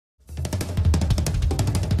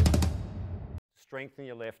strengthen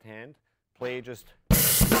your left hand. Play just,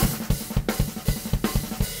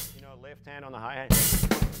 you know, left hand on the hi-hat.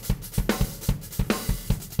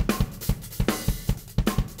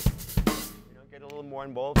 You know, get a little more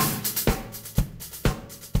involved.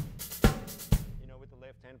 You know, with the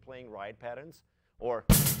left hand playing ride patterns or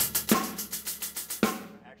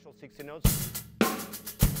actual 60 notes.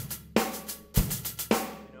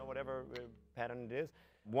 You know, whatever pattern it is.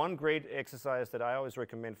 One great exercise that I always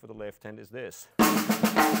recommend for the left hand is this.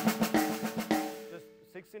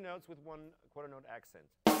 Just 60 notes with one quarter note accent.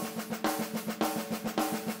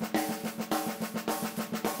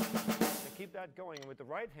 And keep that going. And with the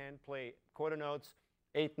right hand, play quarter notes,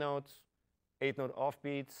 8 notes, 8-note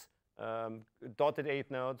offbeats, dotted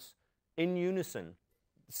 8 notes in unison.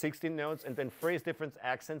 16 notes, and then phrase different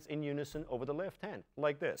accents in unison over the left hand,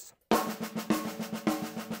 like this.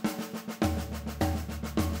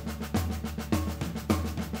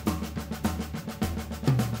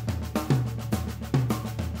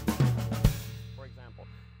 For example.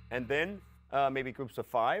 And then maybe groups of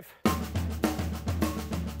 5.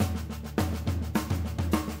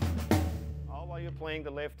 All while you're playing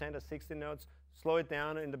the left hand at 16 notes, slow it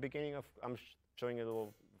down in the beginning of, I'm showing it a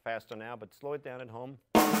little faster now, but slow it down at home.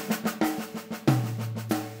 Then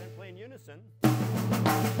play in unison.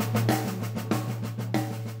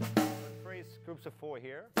 Phrase groups of 4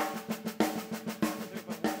 here.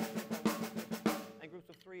 And groups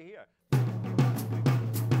of 3 here.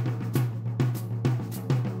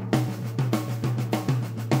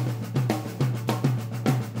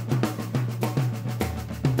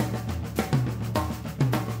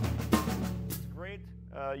 It's a great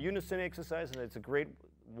unison exercise, and it's a great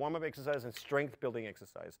warm-up exercise and strength building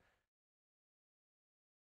exercise.